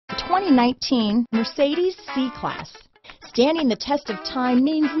2019 Mercedes C-Class. Standing the test of time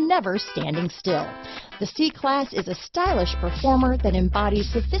means never standing still. The C-Class is a stylish performer that embodies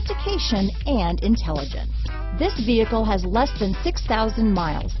sophistication and intelligence. This vehicle has less than 6,000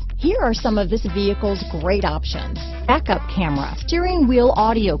 miles. Here are some of this vehicle's great options: backup camera, steering wheel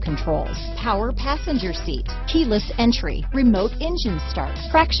audio controls, power passenger seat, keyless entry, remote engine start,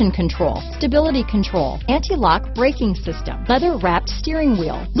 traction control, stability control, anti-lock braking system, leather-wrapped steering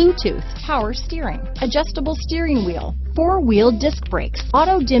wheel, Bluetooth, power steering, adjustable steering wheel, four-wheel disc brakes,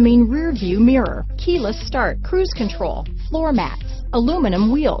 auto-dimming rear-view mirror, keyless start, cruise control, floor mats,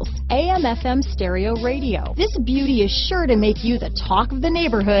 aluminum wheels, AM/FM stereo radio. This beauty is sure to make you the talk of the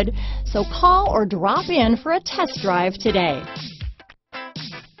neighborhood, so call or drop in for a test drive today.